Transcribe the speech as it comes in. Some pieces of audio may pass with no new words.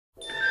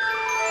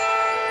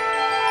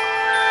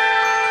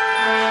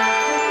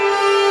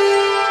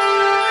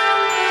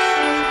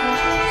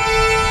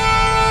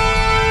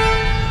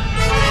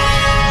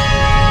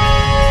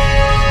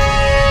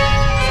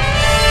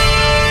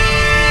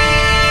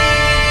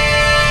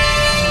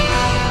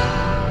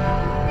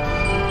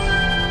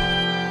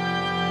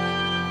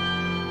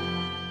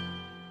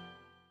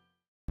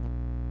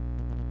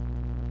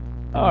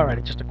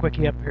Alrighty, just a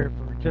quickie up here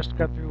for just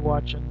got through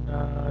watching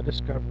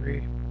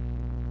Discovery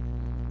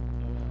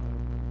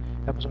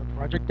episode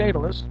Project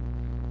Daedalus,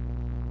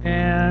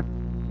 and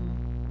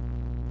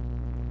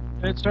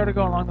it started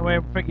going along the way.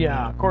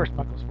 Yeah, of course,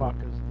 Michael Spock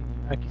is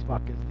Ike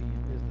Spock is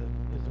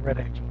the Red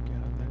Angel. You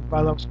know, and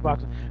I love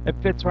Spock. It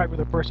fits right with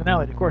her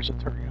personality. Of course,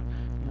 it's her.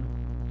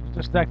 She's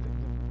just that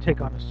to take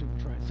on a suit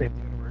and try and save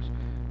the universe.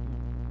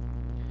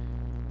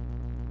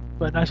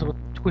 But a nice little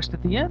twist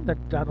at the end that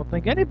I don't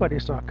think anybody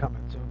saw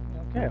coming. So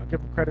okay, I'll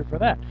give them credit for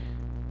that.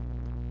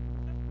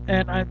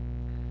 And I'm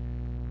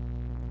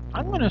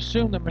going to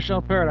assume that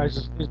Michelle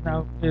Paradise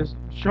is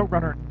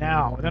showrunner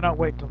now. They're not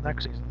waiting until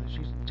next season. That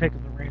she's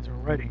taken the reins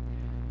already,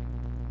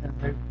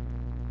 and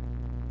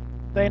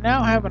they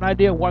now have an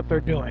idea of what they're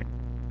doing.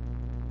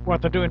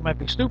 What they're doing might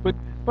be stupid,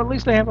 but at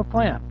least they have a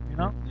plan. You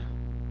know,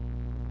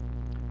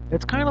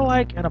 it's kind of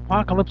like an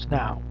Apocalypse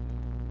Now.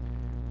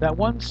 That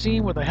one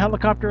scene with a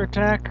helicopter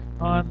attack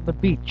on the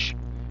beach,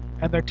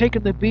 and they're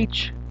taking the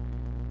beach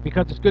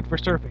because it's good for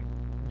surfing.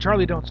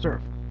 Charlie don't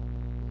surf.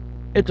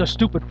 It's a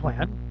stupid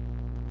plan.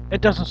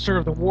 It doesn't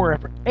serve the war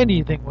effort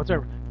anything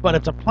whatsoever, but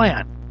it's a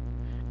plan.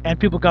 And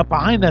people got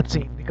behind that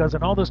scene because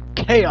in all this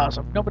chaos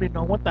of nobody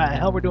knowing what the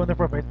hell we're doing in the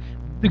first place,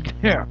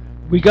 here,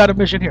 we got a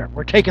mission here.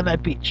 We're taking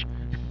that beach.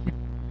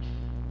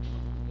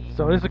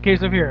 So it's a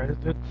case of here.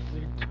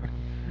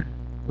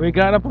 We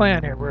got a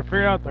plan here. We're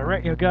figuring out the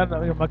right. You got a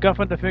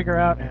MacGuffin to figure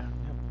out, and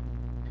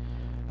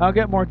I'll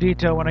get more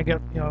detail when I get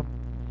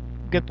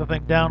the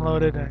thing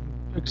downloaded and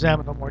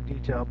examine in more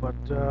detail. But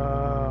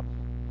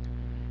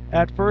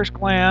at first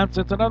glance,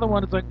 it's another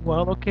one. It's like,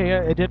 well, okay,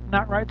 it did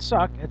not write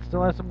suck. It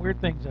still has some weird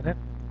things in it,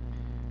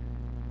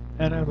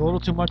 and a little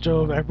too much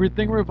of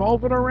everything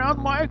revolving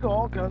around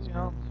Michael, because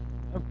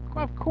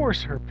of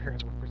course her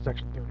parents were for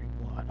Section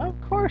 31.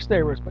 Of course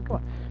they were. But come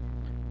on.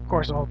 Of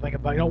course, the whole thing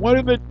about why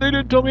did they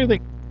didn't tell me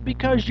anything?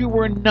 Because you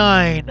were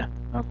 9.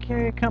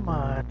 Okay, come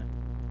on.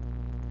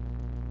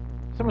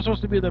 Someone's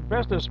supposed to be the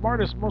best, the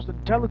smartest, most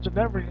intelligent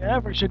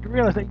ever should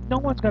realize that no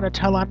one's going to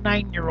tell a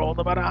 9-year-old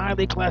about a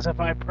highly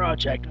classified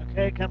project.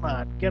 Okay, come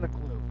on, get a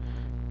clue.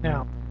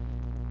 Now,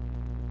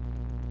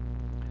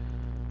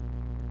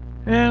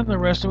 and the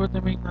rest of it.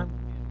 I mean,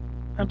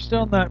 I'm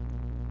still not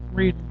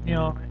reading,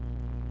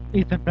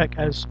 Ethan Peck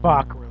as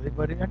Spock really,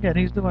 but again,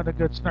 he's doing a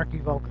good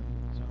snarky Vulcan.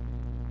 So.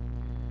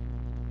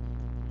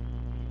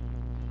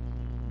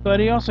 But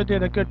he also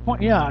did a good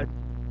point. Yeah.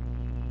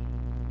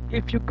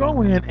 If you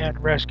go in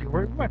and rescue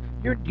her,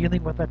 you're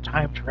dealing with a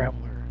time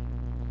traveler.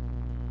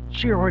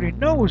 She already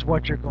knows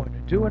what you're going to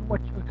do, and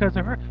because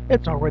of her,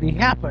 it's already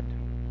happened.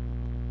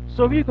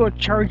 So if you go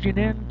charging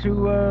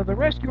into the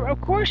rescue, of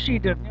course she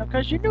didn't,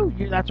 because you knew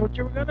that's what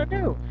you were going to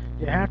do.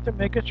 You have to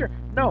make it sure.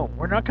 No,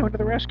 we're not coming to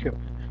the rescue.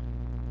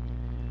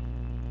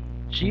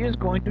 She is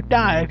going to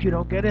die if you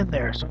don't get in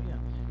there. So yeah.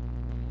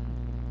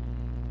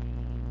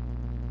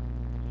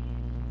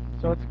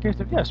 So it's a case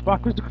of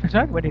Spock was doing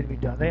exactly what needed to be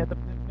done. They had to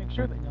make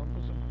sure that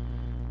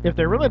if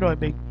they really don't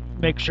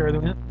make sure,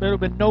 then there would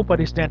have been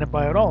nobody standing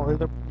by at all.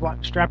 They're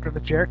strapped in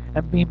the chair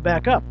and beamed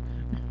back up.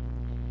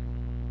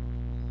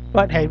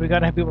 But hey, we got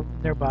to have people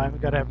nearby. We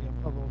got to have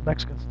a little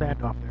Mexican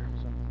standoff there.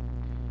 So.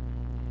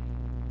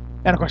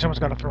 And of course, someone's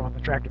got to throw on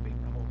the tractor beam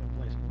to hold it in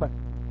place.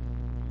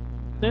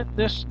 But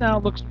this now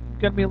looks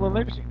going to be a little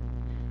interesting.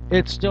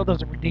 It still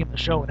doesn't redeem the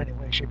show in any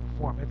way, shape, or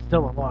form. It's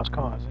still a lost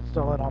cause. It's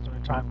still an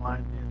alternate timeline,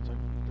 and so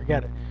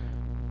forget it.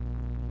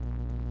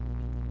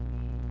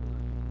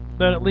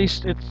 But at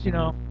least it's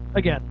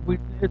again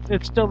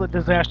it's still a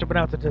disaster, but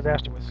now it's a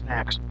disaster with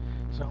snacks.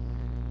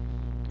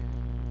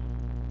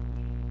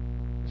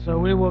 So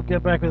we will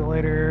get back with it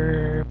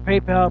later.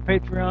 PayPal,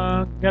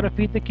 Patreon, gotta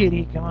feed the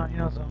kitty. Come on,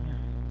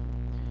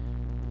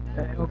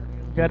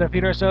 gotta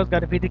feed ourselves,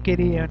 gotta feed the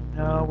kitty,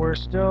 and we're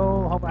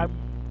still.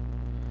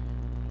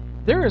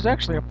 There is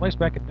actually a place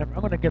back in Denver.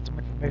 I'm gonna get some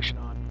information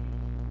on.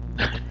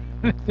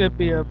 It'd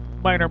be a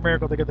minor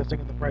miracle to get this thing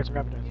at the price of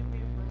advertising.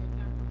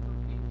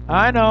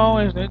 I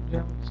know,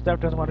 Steph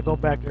doesn't want to go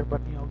back there,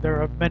 but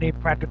there are many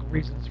practical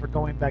reasons for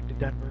going back to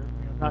Denver.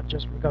 Not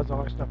just because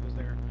all our stuff is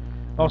there,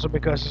 also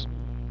because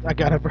I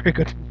got a very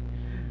good,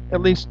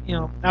 at least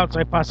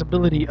outside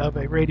possibility of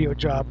a radio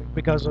job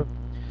because of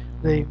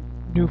the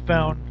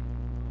newfound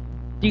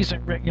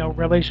decent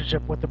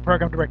relationship with the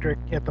program director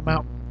at the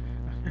Mountain.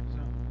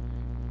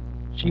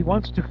 So she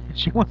wants to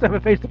have a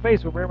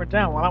face-to-face when we're in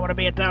town. Well, I want to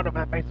be in town to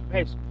have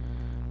face-to-face.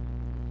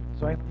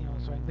 So I at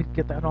least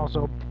get that, and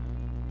also.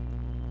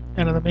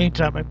 And in the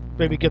meantime, I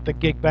maybe get the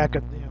gig back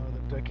at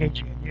the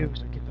KGNU,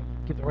 so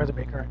keep the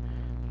resume current.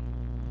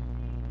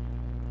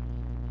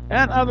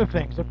 And other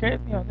things, okay?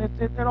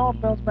 It all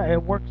builds back.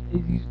 It works.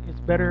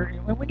 It's better.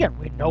 And again,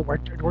 we know we're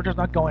just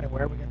not going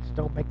anywhere. We can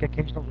still make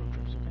occasional road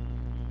trips,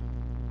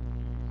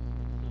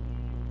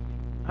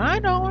 okay? I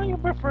know you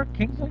prefer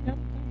Kingsley.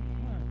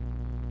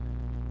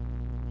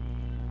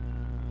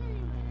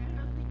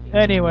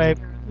 Anyway,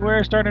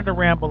 we're starting to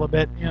ramble a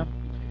bit, and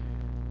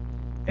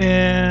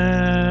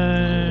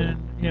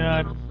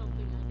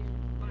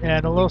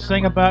and a little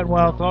thing about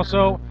it's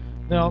also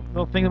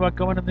they'll think about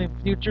going in the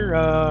future.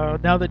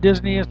 Now that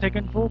Disney has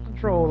taken full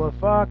control of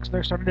Fox,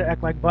 they're starting to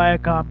act like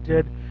Viacom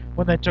did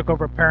when they took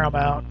over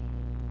Paramount.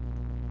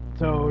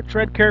 So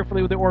tread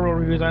carefully with the Orville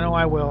reviews. I know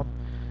I will,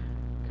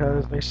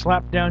 because they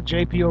slapped down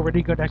JP over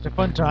Nico next to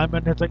Funtime,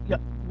 and it's like, yeah,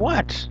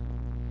 what?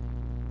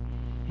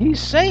 He's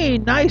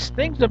saying nice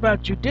things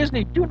about you,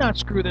 Disney. Do not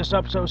screw this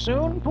up so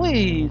soon,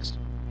 please.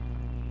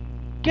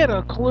 Get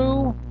a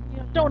clue.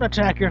 Don't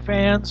attack your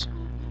fans.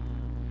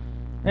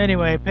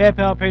 Anyway,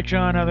 PayPal,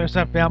 Patreon, other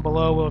stuff down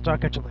below. We'll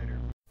talk at you later.